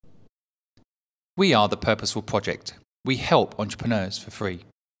We are the Purposeful Project. We help entrepreneurs for free.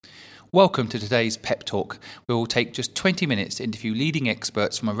 Welcome to today's Pep Talk, where we'll take just 20 minutes to interview leading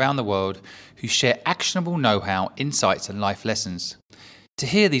experts from around the world who share actionable know-how, insights and life lessons. To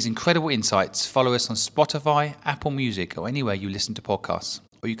hear these incredible insights, follow us on Spotify, Apple Music or anywhere you listen to podcasts.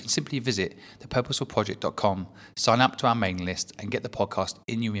 Or you can simply visit thepurposefulproject.com, sign up to our mailing list and get the podcast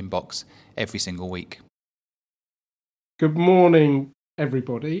in your inbox every single week. Good morning,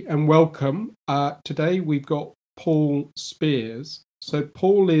 everybody, and welcome. Today we've got Paul Spears. So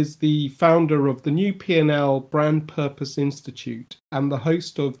Paul is the founder of the New P&L Brand Purpose Institute and the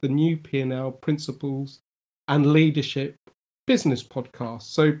host of the New P&L Principles and Leadership Business podcast.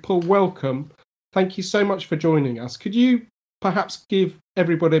 So Paul, welcome. Thank you so much for joining us. Could you perhaps give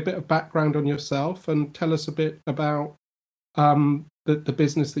everybody a bit of background on yourself and tell us a bit about the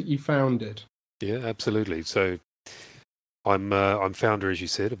business that you founded? Yeah, absolutely. So I'm founder, as you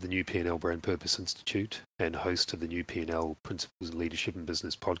said, of the New P&L Brand Purpose Institute and host of the New P&L Principles and Leadership and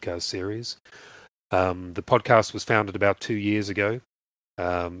Business podcast series. The podcast was founded about 2 years ago,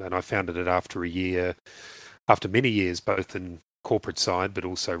 and I founded it after many years, both in corporate side, but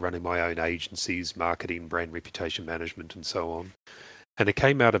also running my own agencies, marketing, brand reputation management, and so on. And it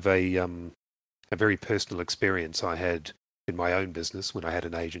came out of a very personal experience I had in my own business when I had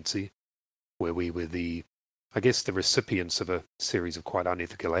an agency, where we were the recipients of a series of quite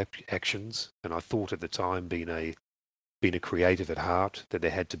unethical actions. And I thought at the time, being a creative at heart, that there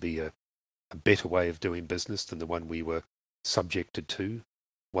had to be a better way of doing business than the one we were subjected to,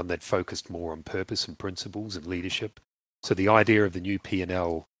 one that focused more on purpose and principles and leadership. So the idea of the New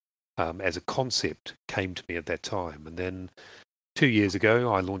P&L as a concept came to me at that time. And then 2 years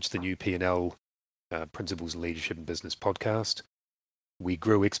ago, I launched the New P&L Principles and Leadership and Business podcast. We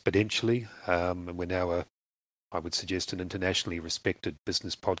grew exponentially, and we're now I would suggest, an internationally respected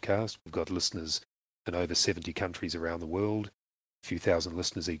business podcast. We've got listeners in over 70 countries around the world, a few thousand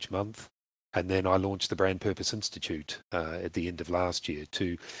listeners each month. And then I launched the Brand Purpose Institute at the end of last year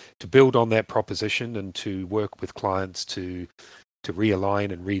to build on that proposition and to work with clients to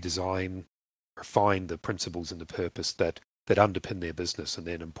realign and redesign, refine the principles and the purpose that underpin their business, and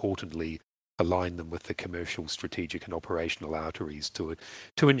then importantly, align them with the commercial, strategic and operational arteries to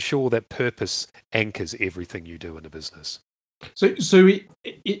ensure that purpose anchors everything you do in a business. So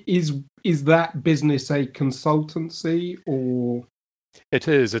is that business a consultancy or? It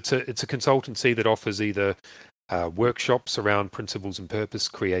is. It's a consultancy that offers either workshops around principles and purpose,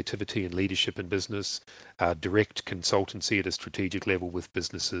 creativity and leadership in business, direct consultancy at a strategic level with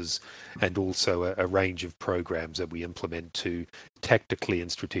businesses, and also a range of programs that we implement to tactically and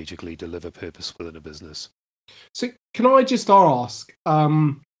strategically deliver purpose within a business. So can I just ask,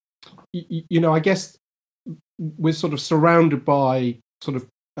 I guess we're sort of surrounded by sort of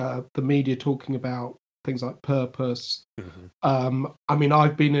the media talking about things like purpose. Mm-hmm. I mean,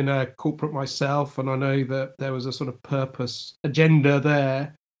 I've been in a corporate myself, and I know that there was a sort of purpose agenda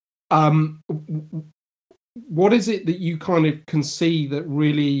there. What is it that you kind of can see that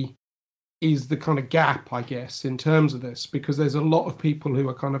really is the kind of gap, I guess, in terms of this? Because there's a lot of people who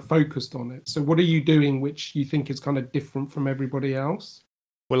are kind of focused on it. So what are you doing which you think is kind of different from everybody else?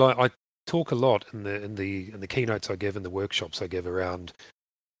 Well, I talk a lot in the keynotes I give and the workshops I give around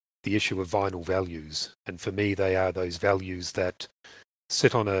the issue of vinyl values. And for me, they are those values that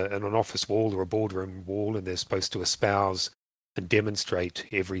sit on an office wall or a boardroom wall, and they're supposed to espouse and demonstrate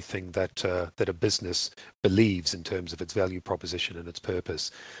everything that a business believes in terms of its value proposition and its purpose.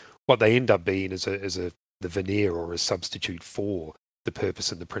 What they end up being is the veneer or a substitute for the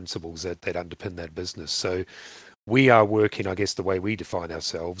purpose and the principles that underpin that business. So we are working, I guess, the way we define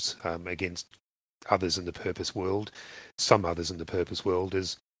ourselves against others in the purpose world, some others in the purpose world,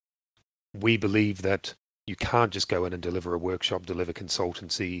 is we believe that you can't just go in and deliver a workshop, deliver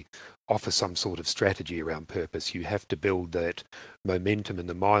consultancy, offer some sort of strategy around purpose. You have to build that momentum and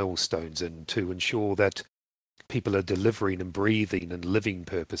the milestones and to ensure that people are delivering and breathing and living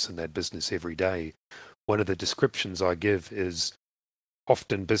purpose in that business every day. One of the descriptions I give is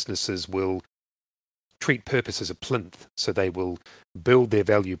often businesses will treat purpose as a plinth. So they will build their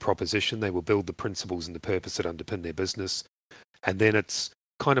value proposition, they will build the principles and the purpose that underpin their business, and then it's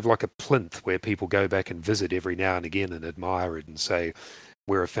kind of like a plinth where people go back and visit every now and again and admire it and say,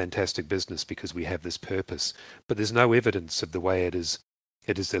 we're a fantastic business because we have this purpose. But there's no evidence of the way it is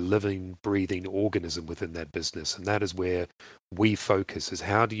a living, breathing organism within that business. And that is where we focus, is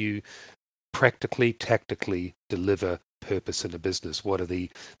how do you practically, tactically deliver purpose in a business? What are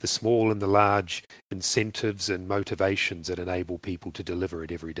the small and the large incentives and motivations that enable people to deliver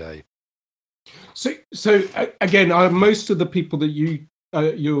it every day? So again, most of the people that you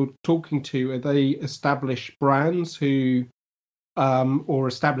you're talking to, are they established brands who or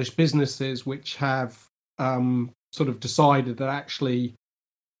established businesses which have sort of decided that actually,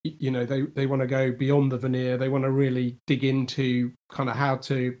 they want to go beyond the veneer, they want to really dig into kind of how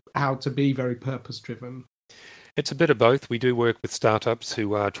to be very purpose driven? It's a bit of both. We do work with startups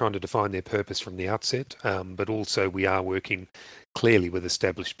who are trying to define their purpose from the outset, but also we are working clearly with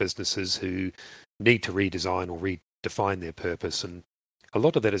established businesses who need to redesign or redefine their purpose. And a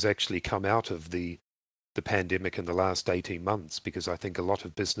lot of that has actually come out of the pandemic in the last 18 months, because I think a lot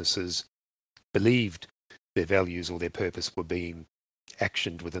of businesses believed their values or their purpose were being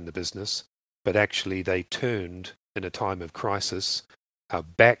actioned within the business, but actually they turned in a time of crisis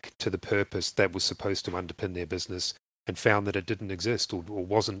back to the purpose that was supposed to underpin their business, and found that it didn't exist or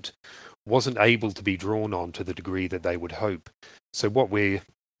wasn't able to be drawn on to the degree that they would hope. So what we're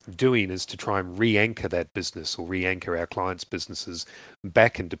doing is to try and re-anchor that business, or re-anchor our clients' businesses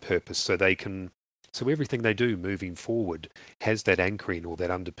back into purpose, so everything they do moving forward has that anchoring or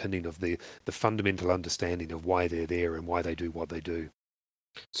that underpinning of the fundamental understanding of why they're there and why they do what they do.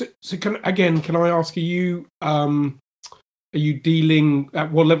 So can I ask, are you dealing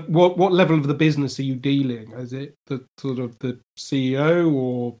at what level of the business are you dealing? Is it the sort of the CEO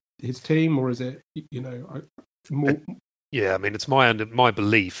or his team, or is it more? Yeah, I mean, it's my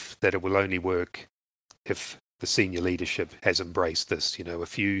belief that it will only work if the senior leadership has embraced this.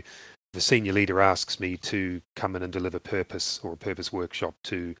 If the senior leader asks me to come in and deliver purpose or a purpose workshop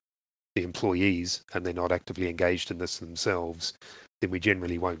to the employees, and they're not actively engaged in this themselves, then we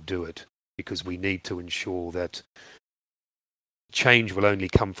generally won't do it, because we need to ensure that change will only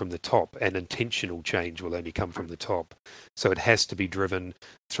come from the top, and intentional change will only come from the top. So it has to be driven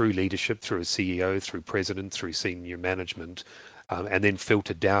through leadership, through a CEO, through president, through senior management, and then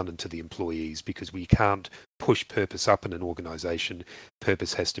filtered down into the employees, because we can't push purpose up in an organization.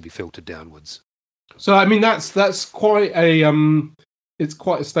 Purpose has to be filtered downwards. So I mean, that's quite a it's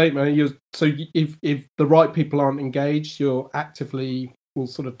quite a statement. So if the right people aren't engaged, you're actively will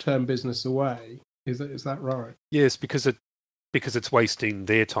sort of turn business away. Is that right? Yes, because it's wasting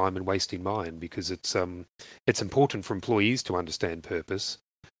their time and wasting mine, because it's important for employees to understand purpose,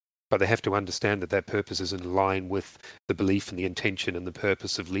 but they have to understand that purpose is in line with the belief and the intention and the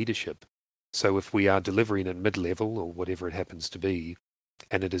purpose of leadership. So if we are delivering at mid-level or whatever it happens to be,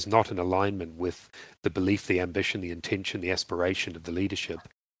 and it is not in alignment with the belief, the ambition, the intention, the aspiration of the leadership,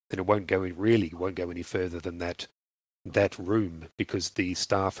 then it won't go any further than that room, because the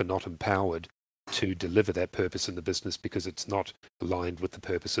staff are not empowered to deliver that purpose in the business, because it's not aligned with the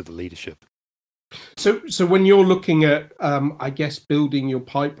purpose of the leadership. So when you're looking at, I guess, building your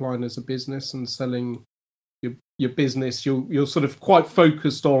pipeline as a business and selling your business, you're sort of quite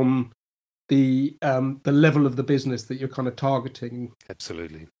focused on the level of the business that you're kind of targeting.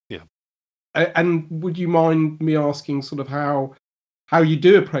 Absolutely, yeah. And would you mind me asking sort of how you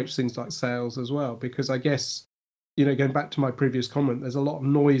do approach things like sales as well? Because I guess, going back to my previous comment, there's a lot of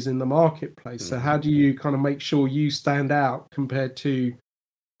noise in the marketplace. So how do you kind of make sure you stand out compared to,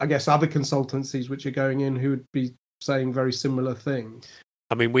 I guess, other consultancies which are going in who would be saying very similar things?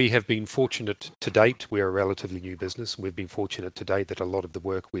 I mean, we have been fortunate to date. We're a relatively new business. We've been fortunate to date that a lot of the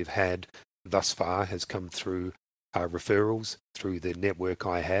work we've had thus far has come through referrals, through the network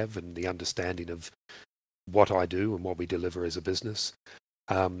I have and the understanding of what I do and what we deliver as a business.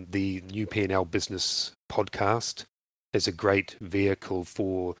 The New P&L Business podcast is a great vehicle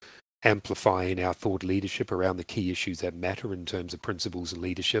for amplifying our thought leadership around the key issues that matter in terms of principles and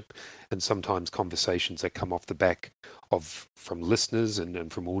leadership, and sometimes conversations that come off the back of from listeners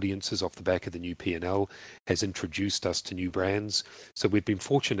and from audiences off the back of the New P&L has introduced us to new brands. So we've been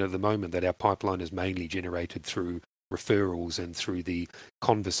fortunate at the moment that our pipeline is mainly generated through referrals and through the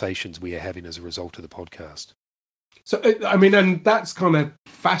conversations we are having as a result of the podcast. So, I mean, and that's kind of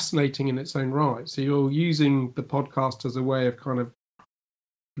fascinating in its own right. So you're using the podcast as a way of kind of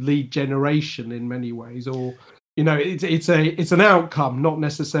lead generation in many ways, or it's an outcome, not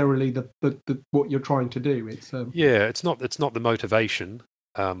necessarily the what you're trying to do. It's not the motivation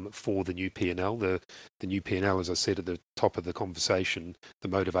for the New P&L. The New P&L, as I said at the top of the conversation, the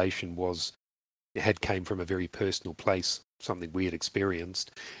motivation came from a very personal place, something we had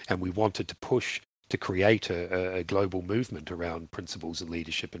experienced, and we wanted to push to create a global movement around principles and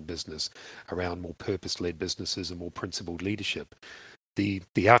leadership in business, around more purpose-led businesses and more principled leadership.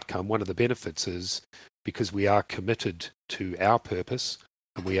 The outcome, one of the benefits is, because we are committed to our purpose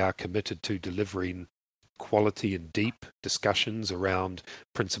and we are committed to delivering quality and deep discussions around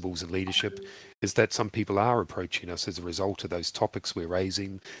principles and leadership, is that some people are approaching us as a result of those topics we're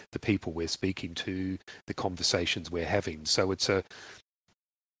raising, the people we're speaking to, the conversations we're having. So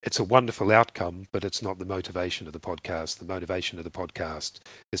it's a wonderful outcome, but it's not the motivation of the podcast. The motivation of the podcast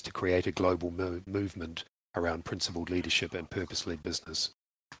is to create a global movement around principled leadership and purpose-led business.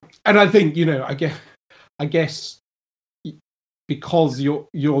 And I think, I guess because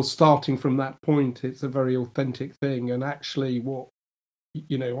you're starting from that point, it's a very authentic thing. And actually what,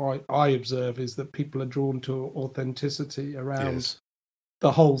 I observe is that people are drawn to authenticity around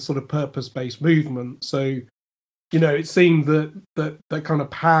the whole sort of purpose-based movement. So, it seemed that kind of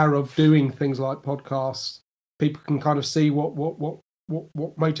power of doing things like podcasts, people can kind of see what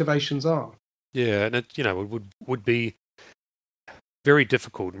motivations are. Yeah, and it would be very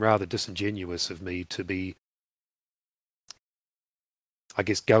difficult and rather disingenuous of me to be, I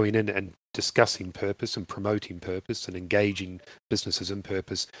guess, going in and discussing purpose and promoting purpose and engaging businesses in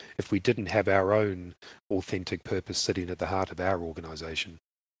purpose if we didn't have our own authentic purpose sitting at the heart of our organization.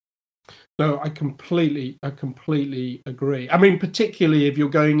 No, I completely agree. I mean, particularly if you're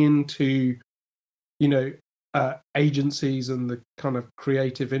going into, agencies and the kind of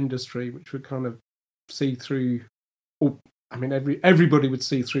creative industry, which would kind of see through, or I mean, everybody would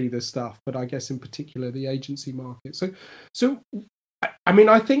see through this stuff, but I guess in particular the agency market. So I mean,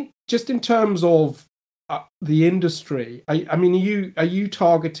 I think just in terms of the industry, I mean, are you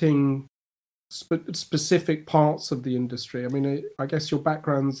targeting specific parts of the industry? I mean, I guess your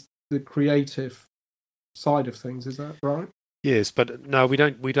background's the creative side of things, is that right? Yes, but no, we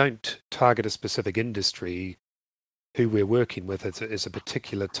don't target a specific industry. Who we're working with is a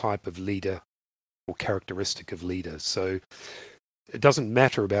particular type of leader or characteristic of leader. So it doesn't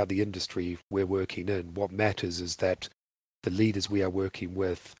matter about the industry we're working in. What matters is that the leaders we are working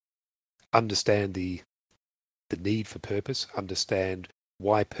with understand the need for purpose, understand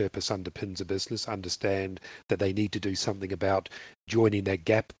why purpose underpins a business, understand that they need to do something about joining that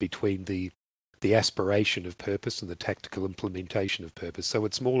gap between the aspiration of purpose and the tactical implementation of purpose. So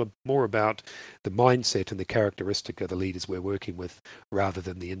it's more about the mindset and the characteristic of the leaders we're working with rather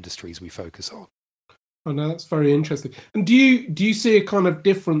than the industries we focus on. Oh no, that's very interesting. And do you see a kind of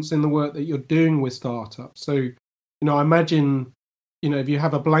difference in the work that you're doing with startups? So, I imagine, if you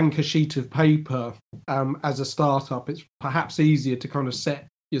have a blanker sheet of paper as a startup, it's perhaps easier to kind of set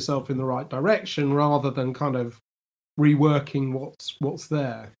yourself in the right direction rather than kind of reworking what's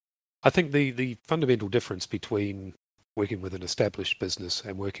there. I think the fundamental difference between working with an established business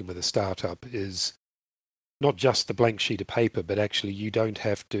and working with a startup is not just the blank sheet of paper, but actually you don't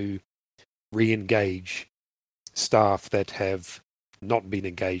have to re-engage staff that have not been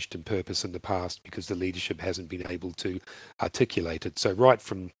engaged in purpose in the past because the leadership hasn't been able to articulate it. So right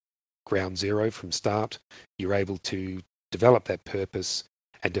from ground zero, from start, you're able to develop that purpose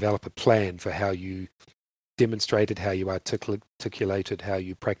and develop a plan for how you demonstrate it, how you articulate it, how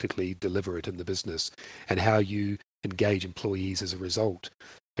you practically deliver it in the business, and how you engage employees as a result.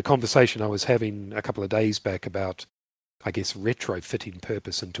 A conversation I was having a couple of days back about, I guess, retrofitting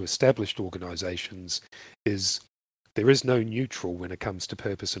purpose into established organizations is there is no neutral when it comes to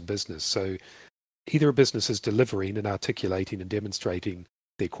purpose in business. So either a business is delivering and articulating and demonstrating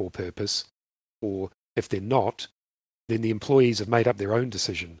their core purpose, or if they're not, then the employees have made up their own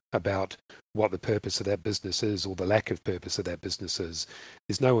decision about what the purpose of that business is or the lack of purpose of that business is.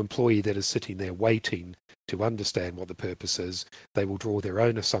 There's no employee that is sitting there waiting to understand what the purpose is. They will draw their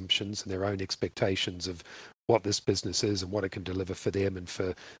own assumptions and their own expectations of what this business is and what it can deliver for them and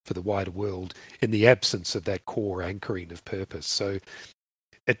for the wider world in the absence of that core anchoring of purpose. So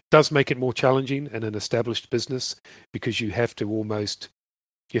it does make it more challenging in an established business because you have to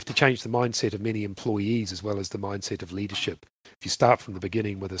change the mindset of many employees as well as the mindset of leadership. If you start from the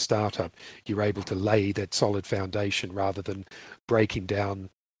beginning with a startup, you're able to lay that solid foundation rather than breaking down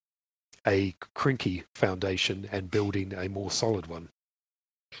a crinky foundation and building a more solid one.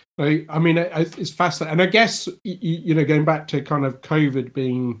 I mean, it's fascinating. And I guess, going back to kind of COVID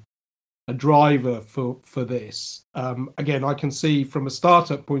being a driver for this, again, I can see from a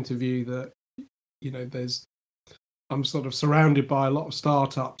startup point of view that, I'm sort of surrounded by a lot of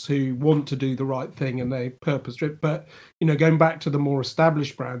startups who want to do the right thing and they purpose-driven. But, going back to the more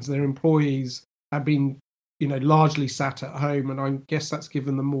established brands, their employees have been, largely sat at home. And I guess that's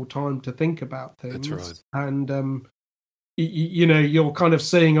given them more time to think about things. That's right. And, you're kind of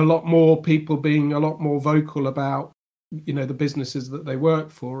seeing a lot more people being a lot more vocal about, the businesses that they work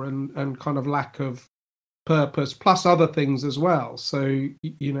for and kind of lack of purpose, plus other things as well. So,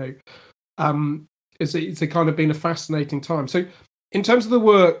 it's a kind of been a fascinating time. So in terms of the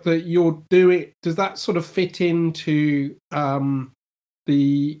work that you're doing, does that sort of fit into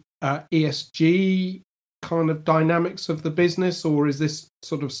the ESG kind of dynamics of the business, or is this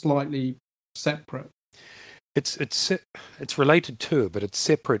sort of slightly separate? It's related to it, but it's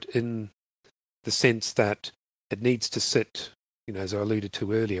separate in the sense that it needs to sit, as I alluded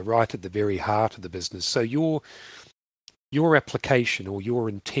to earlier, right at the very heart of the business. So your application or your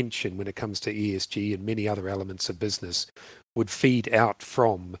intention when it comes to ESG and many other elements of business would feed out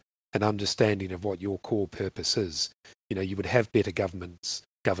from an understanding of what your core purpose is. You would have better governance,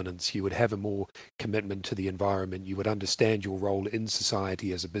 you would have a more commitment to the environment, you would understand your role in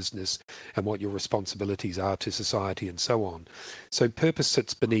society as a business and what your responsibilities are to society and so on. So purpose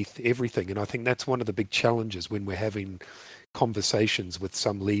sits beneath everything, and I think that's one of the big challenges when we're having conversations with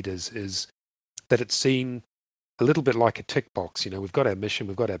some leaders, is that it's seen a little bit like a tick box. We've got our mission,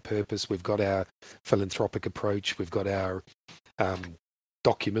 we've got our purpose, we've got our philanthropic approach, we've got our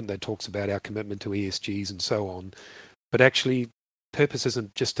document that talks about our commitment to ESGs and so on. But actually, purpose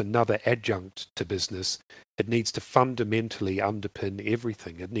isn't just another adjunct to business. It needs to fundamentally underpin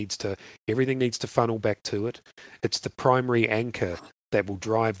everything. Everything needs to funnel back to it. It's the primary anchor that will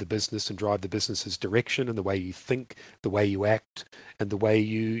drive the business and drive the business's direction and the way you think, the way you act, and the way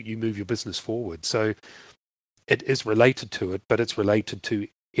you move your business forward. So it is related to it, but it's related to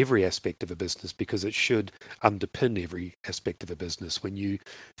every aspect of a business because it should underpin every aspect of a business. When you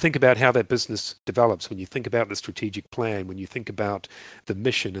think about how that business develops, when you think about the strategic plan, when you think about the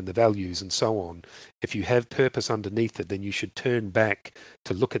mission and the values and so on, if you have purpose underneath it, then you should turn back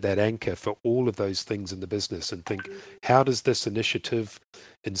to look at that anchor for all of those things in the business and think, how does this initiative,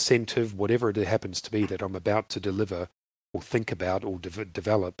 incentive, whatever it happens to be that I'm about to deliver or think about or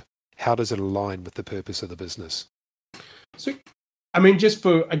develop, how does it align with the purpose of the business? So, just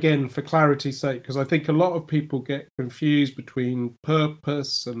for clarity's sake, because I think a lot of people get confused between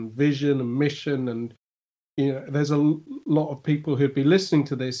purpose and vision and mission, and there's a lot of people who'd be listening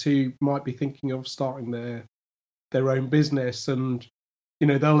to this who might be thinking of starting their own business, and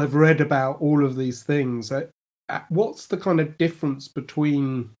they'll have read about all of these things. What's the kind of difference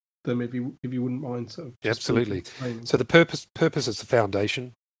between them, if you wouldn't mind sort of absolutely. So the purpose is the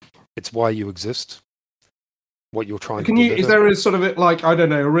foundation. It's why you exist. What you're trying to deliver. Is there a sort of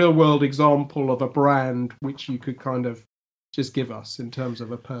a real world example of a brand which you could kind of just give us in terms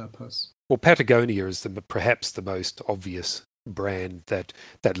of a purpose? Well, Patagonia is perhaps the most obvious brand that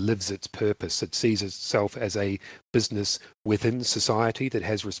lives its purpose. It sees itself as a business within society that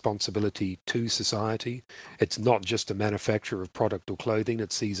has responsibility to society. It's not just a manufacturer of product or clothing.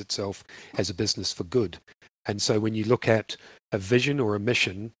 It sees itself as a business for good. And so when you look at a vision or a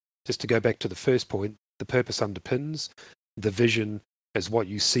mission, just to go back to the first point, the purpose underpins. The vision is what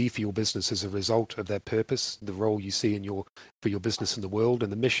you see for your business as a result of that purpose, the role you see for your business in the world,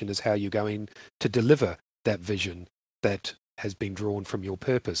 and the mission is how you're going to deliver that vision that has been drawn from your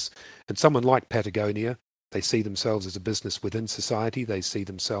purpose. And someone like Patagonia, they see themselves as a business within society. They see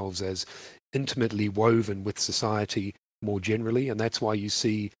themselves as intimately woven with society more generally, and that's why you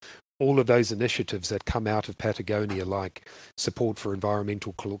see all of those initiatives that come out of Patagonia, like support for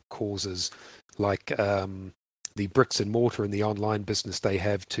environmental causes, like the bricks and mortar and the online business they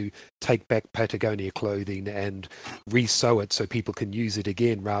have to take back Patagonia clothing and re-sew it so people can use it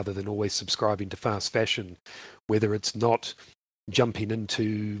again rather than always subscribing to fast fashion, whether it's not jumping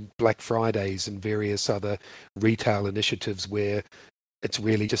into Black Fridays and various other retail initiatives where it's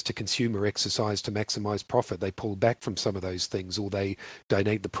really just a consumer exercise to maximize profit. They pull back from some of those things, or they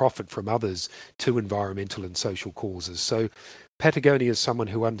donate the profit from others to environmental and social causes. So Patagonia is someone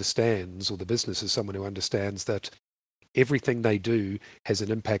who understands, or the business is someone who understands that everything they do has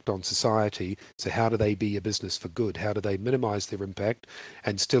an impact on society. So how do they be a business for good? How do they minimize their impact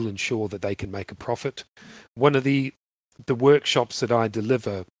and still ensure that they can make a profit? One of the workshops that I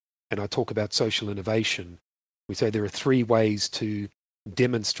deliver, and I talk about social innovation, we say there are 3 ways to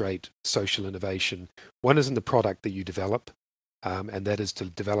demonstrate social innovation. One is in the product that you develop, and that is to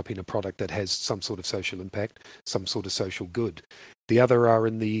developing a product that has some sort of social impact, some sort of social good. The other are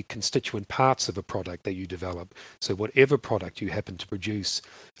in the constituent parts of a product that you develop. So whatever product you happen to produce,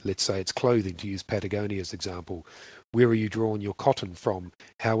 let's say it's clothing, to use Patagonia as example, where are you drawing your cotton from?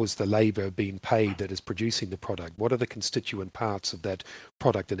 How is the labor being paid that is producing the product? What are the constituent parts of that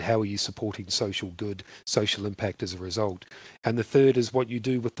product, and how are you supporting social good, social impact as a result? And the third is what you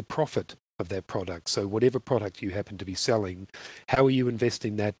do with the profit of that product. So whatever product you happen to be selling, how are you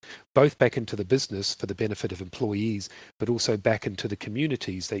investing that both back into the business for the benefit of employees, but also back into the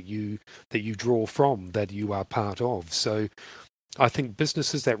communities that you draw from, that you are part of? So I think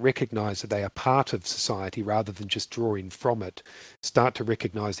businesses that recognize that they are part of society rather than just drawing from it start to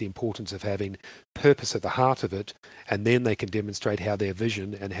recognize the importance of having purpose at the heart of it, and then they can demonstrate how their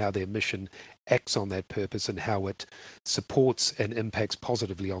vision and how their mission acts on that purpose and how it supports and impacts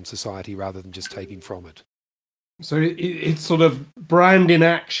positively on society rather than just taking from it. So it's sort of brand in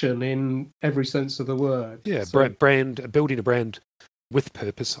action in every sense of the word. Yeah, So, building a brand with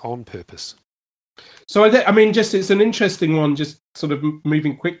purpose, on purpose. So I mean, just it's an interesting one. Just sort of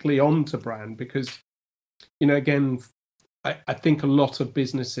moving quickly on to brand, because again, I think a lot of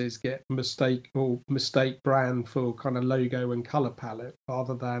businesses get mistake brand for kind of logo and color palette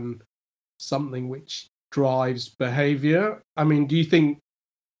rather than something which drives behavior. I mean, do you think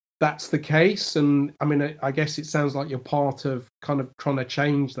that's the case? And I mean, I guess it sounds like you're part of kind of trying to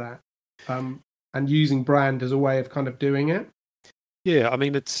change that, and using brand as a way of kind of doing it. Yeah, I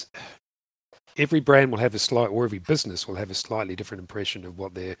mean, it's every brand will have or every business will have a slightly different impression of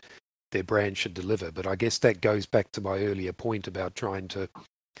what their brand should deliver. But I guess that goes back to my earlier point about trying to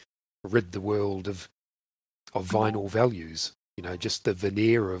rid the world of vinyl values. Just the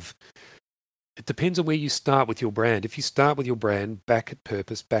veneer of. It depends on where you start with your brand. If you start with your brand back at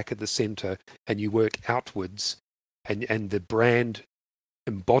purpose, back at the center, and you work outwards, and the brand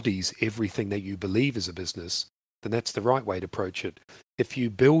embodies everything that you believe as a business, then that's the right way to approach it. If you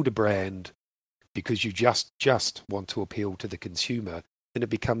build a brand because you just want to appeal to the consumer, then it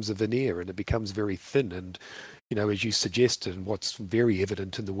becomes a veneer and it becomes very thin. And, as you suggested, and what's very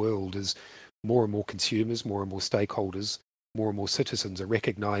evident in the world is more and more consumers, more and more stakeholders, more and more citizens are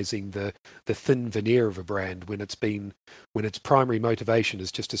recognizing the thin veneer of a brand when its primary motivation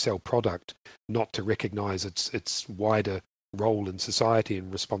is just to sell product, not to recognize its wider role in society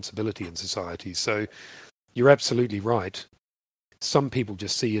and responsibility in society. So you're absolutely right. Some people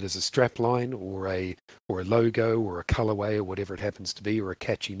just see it as a strapline or a logo or a colorway or whatever it happens to be, or a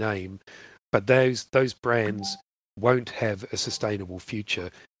catchy name. But those brands won't have a sustainable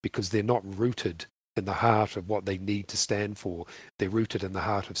future because they're not rooted in the heart of what they need to stand for. They're rooted in the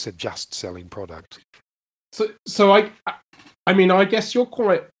heart of just selling product. So I mean, I guess you're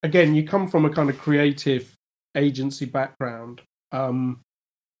quite, again, you come from a kind of creative agency background,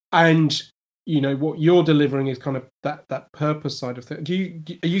 and what you're delivering is kind of that purpose side of things.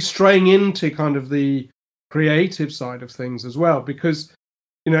 Are you straying into kind of the creative side of things as well? Because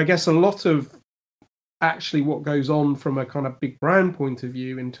I guess a lot of actually what goes on from a kind of big brand point of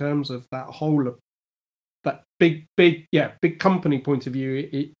view, in terms of that whole of that big company point of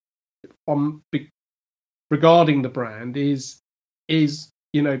view, regarding the brand is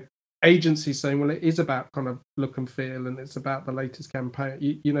agencies saying, well, it is about kind of look and feel, and it's about the latest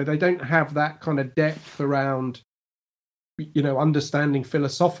campaign. They don't have that kind of depth around understanding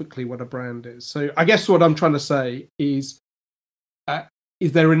philosophically what a brand is. So I guess what I'm trying to say is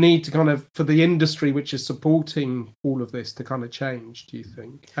there a need to kind of, for the industry which is supporting all of this, to kind of change, do you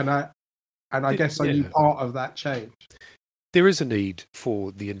think? And I guess are you part of that change? There is a need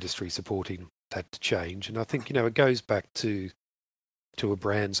for the industry supporting that to change, and I think it goes back to a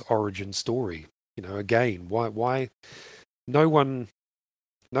brand's origin story. Again, why no one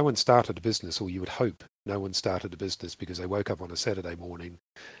started a business, or you would hope no one started a business because they woke up on a Saturday morning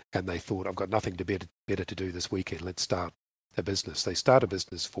and they thought, I've got nothing better to do this weekend, let's start a business. They start a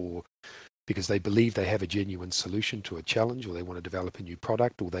business because they believe they have a genuine solution to a challenge, or they want to develop a new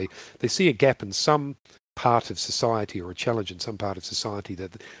product, or they see a gap in some part of society, or a challenge in some part of society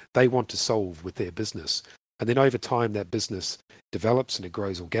that they want to solve with their business. And then over time, that business develops and it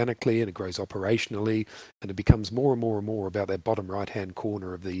grows organically and it grows operationally, and it becomes more and more and more about that bottom right-hand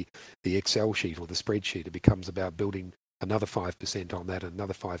corner of the Excel sheet or the spreadsheet. It becomes about building another 5% on that,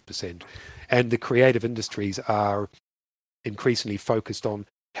 another 5%. And the creative industries are increasingly focused on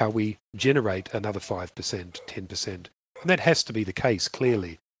how we generate another 5%, 10%. And that has to be the case,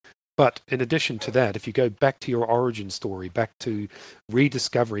 clearly. But in addition to that, if you go back to your origin story, back to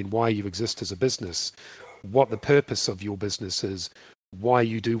rediscovering why you exist as a business, what the purpose of your business is, why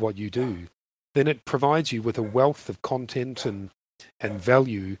you do what you do, then it provides you with a wealth of content and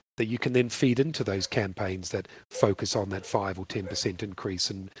value that you can then feed into those campaigns that focus on that 5 or 10%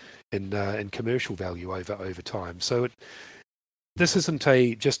 increase in commercial value over time. So this isn't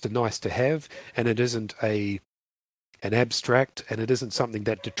just a nice to have, and it isn't an abstract, and it isn't something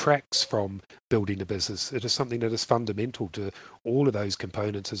that detracts from building a business. It is something that is fundamental to all of those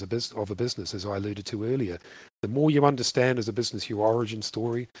components of a business, as I alluded to earlier. The more you understand as a business your origin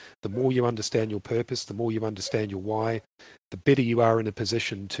story, the more you understand your purpose, the more you understand your why, the better you are in a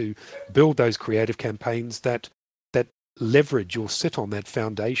position to build those creative campaigns that leverage or sit on that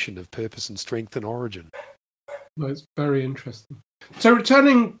foundation of purpose and strength and origin. That's very interesting. So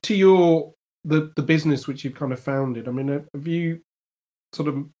returning to the business which you've kind of founded, I mean, have you sort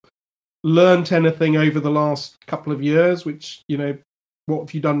of learned anything over the last couple of years, which, what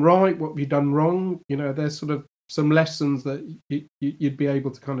have you done right? What have you done wrong? There's sort of some lessons that you'd be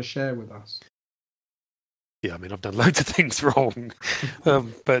able to kind of share with us. Yeah, I mean, I've done loads of things wrong,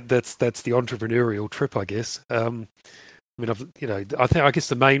 but that's the entrepreneurial trip, I guess. I mean, I guess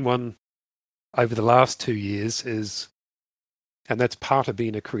the main one over the last 2 years is, and that's part of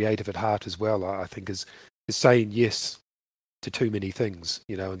being a creative at heart as well, I think, is saying yes to too many things,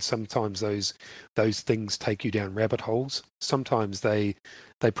 and sometimes those things take you down rabbit holes. Sometimes they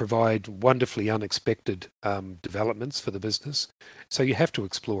provide wonderfully unexpected developments for the business, so you have to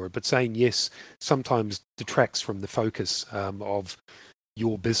explore it. But saying yes sometimes detracts from the focus of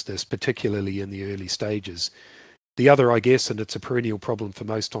your business, particularly in the early stages. The other, I guess, and it's a perennial problem for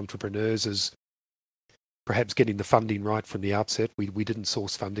most entrepreneurs, is perhaps getting the funding right from the outset. We didn't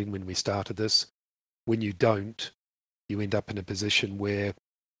source funding when we started this. When you don't, you end up in a position where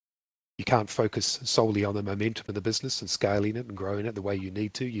you can't focus solely on the momentum of the business and scaling it and growing it the way you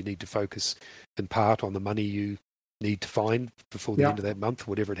need to. You need to focus in part on the money you need to find before the end of that month,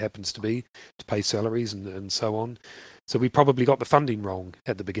 whatever it happens to be, to pay salaries and so on. So we probably got the funding wrong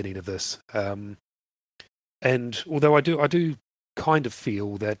at the beginning of this. And although I do kind of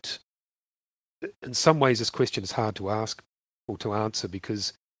feel that in some ways this question is hard to ask or to answer,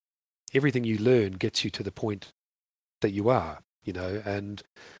 because everything you learn gets you to the point that you are, and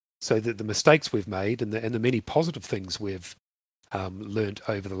so the mistakes we've made and the many positive things we've learned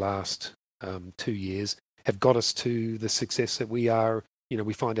over the last 2 years have got us to the success that we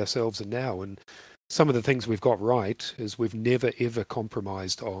find ourselves in now. And some of the things we've got right is we've never ever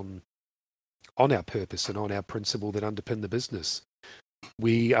compromised on our purpose and on our principle that underpin the business.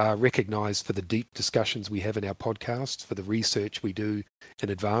 We are recognized for the deep discussions we have in our podcasts, for the research we do in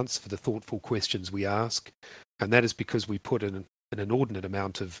advance, for the thoughtful questions we ask. And that is because we put in an inordinate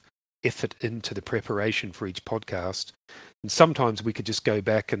amount of effort into the preparation for each podcast. And sometimes we could just go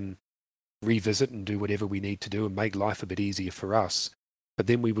back and revisit and do whatever we need to do and make life a bit easier for us. But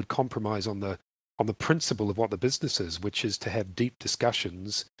then we would compromise on the principle of what the business is, which is to have deep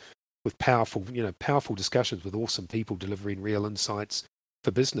discussions with powerful discussions with awesome people delivering real insights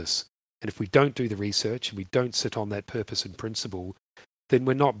for business. And if we don't do the research and we don't sit on that purpose and principle, then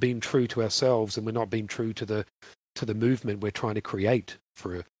we're not being true to ourselves, and we're not being true to the movement we're trying to create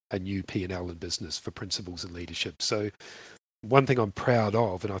for a new P&L in business, for principles and leadership. So one thing I'm proud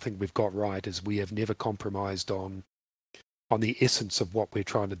of, and I think we've got right, is we have never compromised on the essence of what we're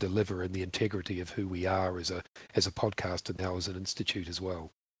trying to deliver and the integrity of who we are as a podcast and now as an institute as well.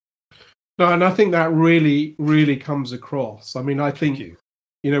 No, and I think that really, really comes across. I mean, I think,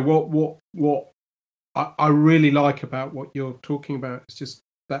 what I really like about what you're talking about is just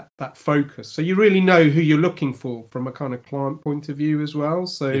that focus. So you really know who you're looking for from a kind of client point of view as well.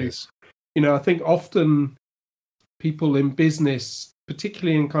 So, yes. I think often people in business,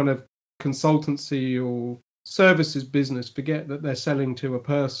 particularly in kind of consultancy or services business, forget that they're selling to a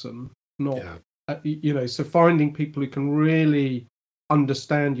person, not, so finding people who can really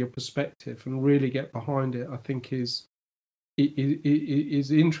understand your perspective and really get behind it, I think is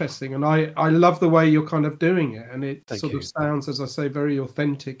interesting. And I love the way you're kind of doing it, and it Thank sort you. of sounds, as I say, very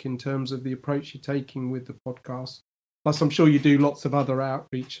authentic in terms of the approach you're taking with the podcast. Plus, I'm sure you do lots of other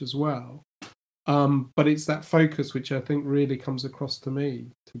outreach as well, but it's that focus which I think really comes across to me,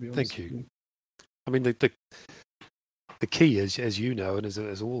 to be honest. Thank you. I mean, the key is, as you know, and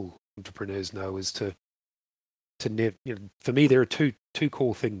as all entrepreneurs know, is to for me, there are two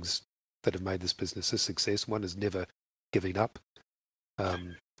core things that have made this business a success. One is never giving up,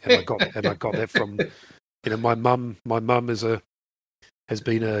 and I got that from my mum. My mum has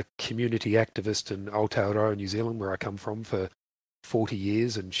been a community activist in Aotearoa, New Zealand, where I come from, for 40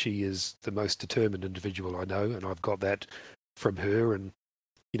 years, and she is the most determined individual I know, and I've got that from her. And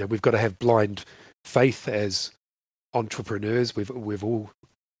we've got to have blind faith as entrepreneurs. We've all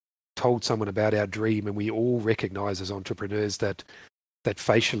told someone about our dream, and we all recognize as entrepreneurs that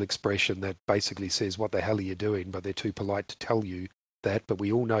facial expression that basically says, what the hell are you doing, but they're too polite to tell you that. But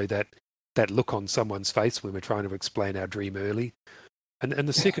we all know that look on someone's face when we're trying to explain our dream early. And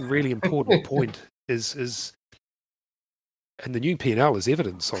the second really important point is, and the new P&L is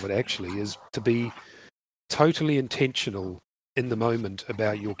evidence of it actually, is to be totally intentional in the moment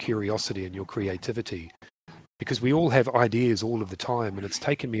about your curiosity and your creativity. Because we all have ideas all of the time, and it's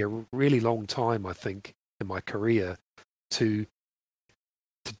taken me a really long time, I think, in my career to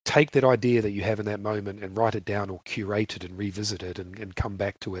take that idea that you have in that moment and write it down or curate it and revisit it and come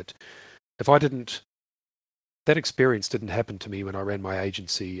back to it. That experience didn't happen to me when I ran my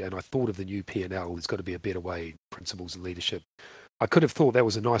agency and I thought of the new P&L, there's got to be a better way, principles and leadership. I could have thought that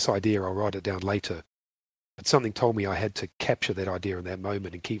was a nice idea, I'll write it down later. But something told me I had to capture that idea in that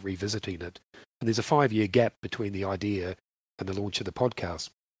moment and keep revisiting it. And there's a 5-year gap between the idea and the launch of the podcast.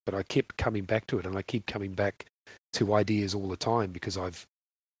 but I kept coming back to it, and I keep coming back to ideas all the time because I've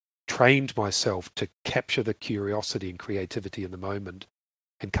trained myself to capture the curiosity and creativity in the moment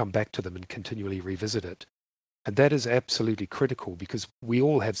and come back to them and continually revisit it. And that is absolutely critical because we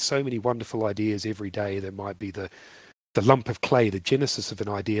all have so many wonderful ideas every day that might be the lump of clay, the genesis of an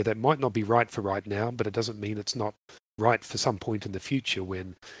idea that might not be right for right now, but it doesn't mean it's not right for some point in the future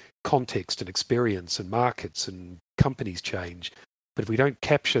when context and experience and markets and companies change. But if we don't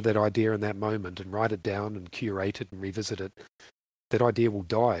capture that idea in that moment and write it down and curate it and revisit it, that idea will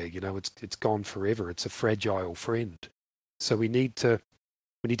die. It's gone forever. It's a fragile friend. So we need to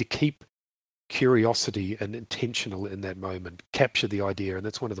keep curiosity and intentional in that moment, capture the idea. And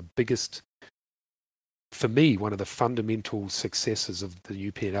that's one of the biggest, for me, one of the fundamental successes of the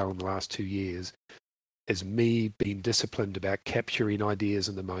new P&L in the last 2 years is me being disciplined about capturing ideas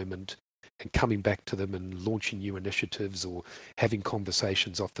in the moment and coming back to them and launching new initiatives or having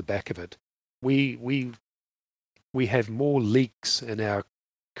conversations off the back of it. We have more leaks in our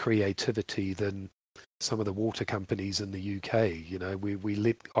creativity than some of the water companies in the UK. We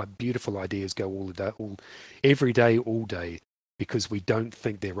let our beautiful ideas go every day, all day, because we don't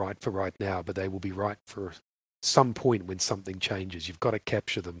think they're right for right now, but they will be right for some point when something changes. You've got to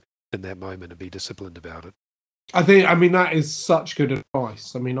capture them in that moment and be disciplined about it. I mean, that is such good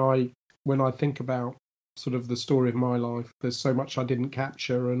advice. I mean, when I think about sort of the story of my life, there's so much I didn't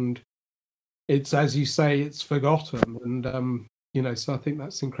capture, and it's, as you say, it's forgotten. And, so I think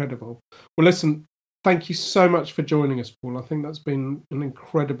that's incredible. Well, listen, thank you so much for joining us, Paul. I think that's been an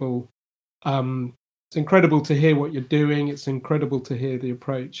incredible, it's incredible to hear what you're doing. It's incredible to hear the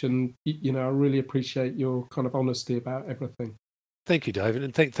approach. And, I really appreciate your kind of honesty about everything. Thank you, David.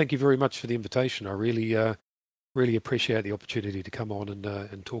 And thank you very much for the invitation. I really appreciate the opportunity to come on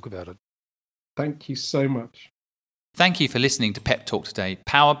and talk about it. Thank you so much. Thank you for listening to Pep Talk today,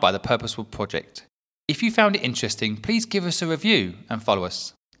 powered by the Purposeful Project. If you found it interesting, please give us a review and follow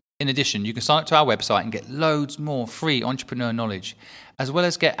us. In addition, you can sign up to our website and get loads more free entrepreneur knowledge, as well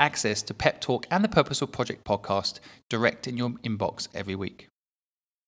as get access to Pep Talk and the Purposeful Project podcast direct in your inbox every week.